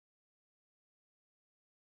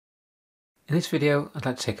In this video, I'd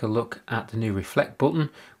like to take a look at the new Reflect button,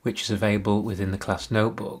 which is available within the class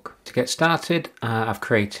notebook. To get started, I've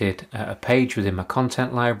created a page within my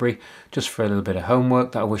content library just for a little bit of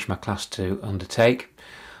homework that I wish my class to undertake.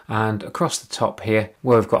 And across the top here,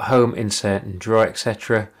 where we've got home, insert and draw,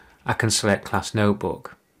 etc., I can select class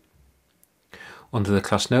notebook. Under the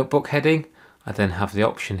class notebook heading, I then have the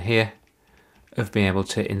option here of being able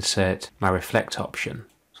to insert my Reflect option.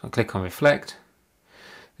 So I click on Reflect.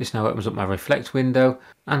 This now opens up my Reflect window,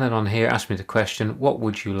 and then on here asks me the question, what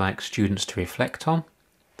would you like students to reflect on?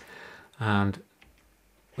 And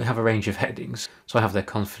we have a range of headings. So I have their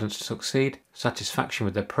confidence to succeed, satisfaction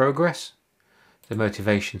with their progress, their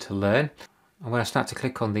motivation to learn. And when I start to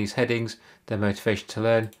click on these headings, their motivation to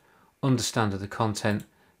learn, understand of the content,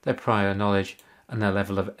 their prior knowledge, and their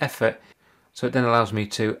level of effort. So it then allows me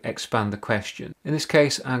to expand the question. In this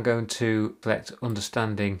case, I'm going to select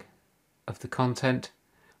understanding of the content.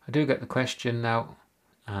 I do get the question now,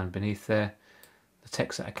 and beneath there, the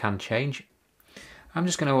text that I can change. I'm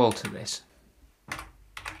just going to alter this.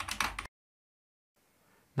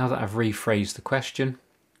 Now that I've rephrased the question,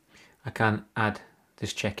 I can add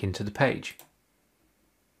this check into the page.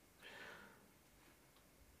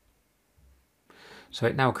 So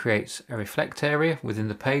it now creates a Reflect area within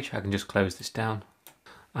the page. I can just close this down,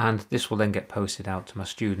 and this will then get posted out to my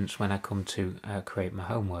students when I come to create my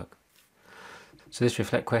homework. So this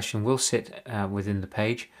Reflect question will sit within the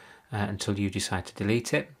page until you decide to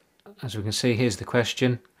delete it. As we can see, here's the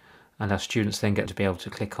question, and our students then get to be able to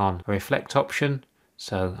click on a Reflect option.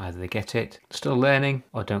 So either they get it, still learning,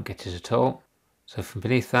 or don't get it at all. So from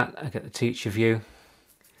beneath that, I get the teacher view.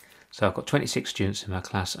 So I've got 26 students in my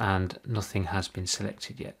class and nothing has been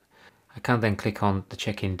selected yet. I can then click on the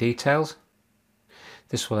check-in details.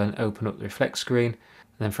 This will then open up the Reflect screen,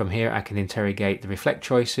 and then from here I can interrogate the Reflect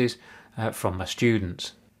choices from my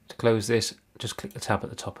students. To close this, just click the tab at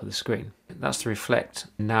the top of the screen. That's the Reflect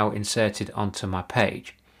now inserted onto my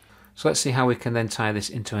page. So let's see how we can then tie this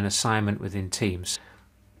into an assignment within Teams.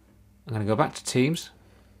 I'm going to go back to Teams.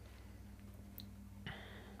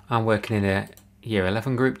 I'm working in a Year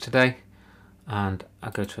 11 group today, and I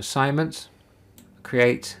go to Assignments,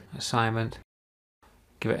 Create Assignment,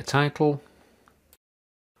 give it a title,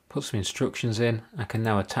 put some instructions in. I can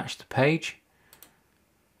now attach the page.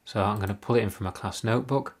 So I'm going to pull it in from my class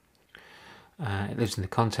notebook. It lives in the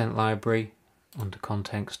content library under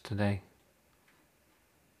context today.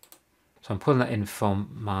 So I'm pulling that in from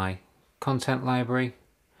my content library,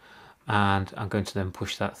 and I'm going to then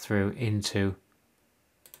push that through into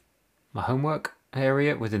my homework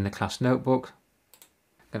area within the class notebook.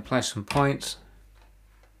 I'm going to apply some points.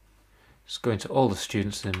 Just go into all the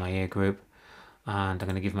students in my year group, and I'm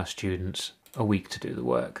going to give my students a week to do the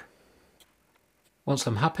work. Once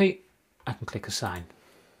I'm happy, I can click Assign.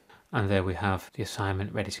 And there we have the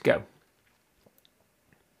assignment ready to go.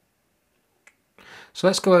 So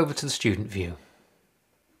let's go over to the student view.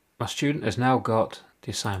 My student has now got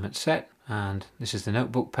the assignment set, and this is the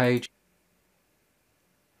notebook page.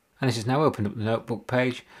 And this has now opened up the notebook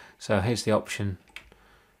page. So here's the option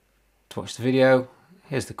to watch the video.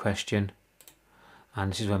 Here's the question.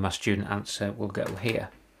 And this is where my student answer will go here.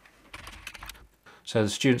 So the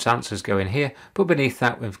student's answers go in here, but beneath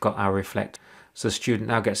that we've got our Reflect. So the student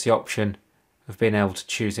now gets the option of being able to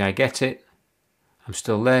choose the I get it, I'm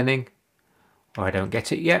still learning, or I don't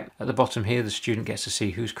get it yet. At the bottom here, the student gets to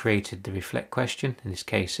see who's created the Reflect question. In this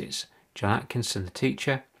case, it's John Atkinson, the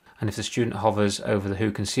teacher. And if the student hovers over the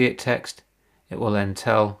who can see it text, it will then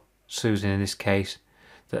tell Susan, in this case,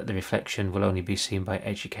 that the reflection will only be seen by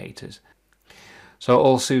educators. So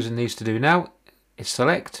all Susan needs to do now is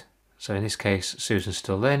select. So in this case, Susan's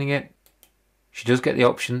still learning it. She does get the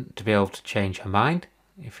option to be able to change her mind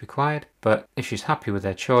if required, but if she's happy with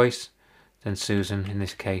their choice, then Susan, in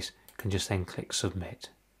this case, can just then click Submit.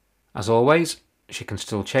 As always, she can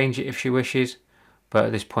still change it if she wishes, but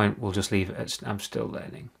at this point we'll just leave it at I'm still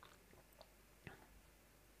learning.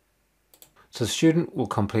 So the student will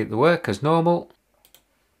complete the work as normal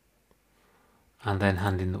and then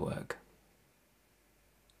hand in the work.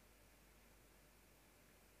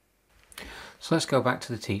 So let's go back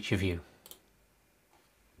to the teacher view.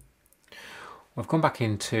 I've gone back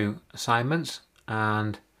into assignments,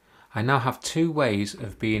 and I now have two ways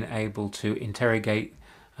of being able to interrogate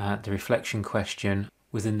the reflection question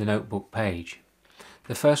within the notebook page.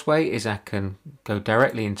 The first way is I can go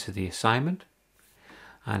directly into the assignment,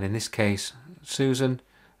 and in this case Susan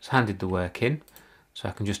has handed the work in, so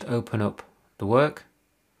I can just open up the work.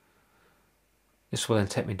 This will then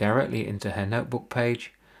take me directly into her notebook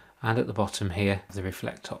page, and at the bottom here the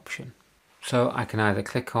Reflect option. So I can either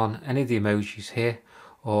click on any of the emojis here,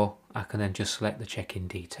 or I can then just select the check-in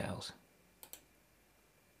details.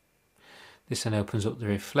 This then opens up the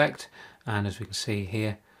Reflect, and as we can see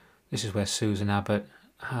here, this is where Susan Abbott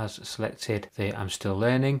has selected the I'm still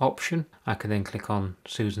learning option. I can then click on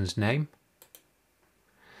Susan's name.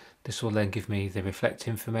 This will then give me the Reflect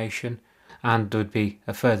information, and there would be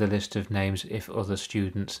a further list of names if other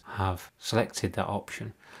students have selected that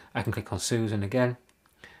option. I can click on Susan again,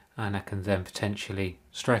 and I can then potentially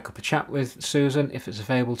strike up a chat with Susan if it's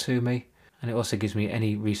available to me, and it also gives me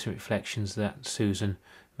any recent reflections that Susan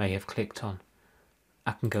may have clicked on.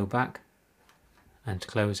 I can go back, and to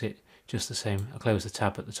close it, just the same, I close the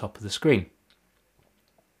tab at the top of the screen.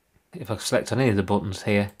 If I select on any of the buttons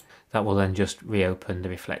here, that will then just reopen the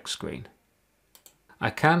Reflect screen. I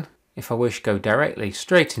can, if I wish, go directly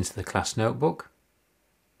straight into the class notebook,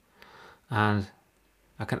 and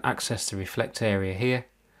I can access the Reflect area here,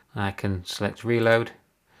 and I can select Reload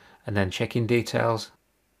and then Check-in Details,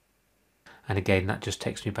 and again that just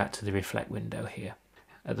takes me back to the Reflect window here.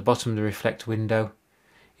 At the bottom of the Reflect window,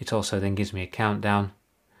 it also then gives me a countdown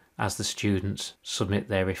as the students submit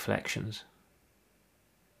their reflections.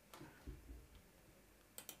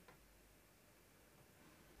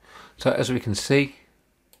 So as we can see,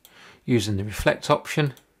 using the Reflect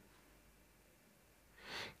option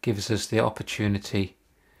gives us the opportunity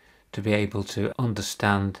to be able to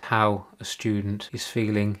understand how a student is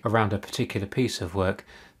feeling around a particular piece of work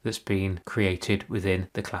that's been created within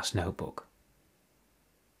the class notebook.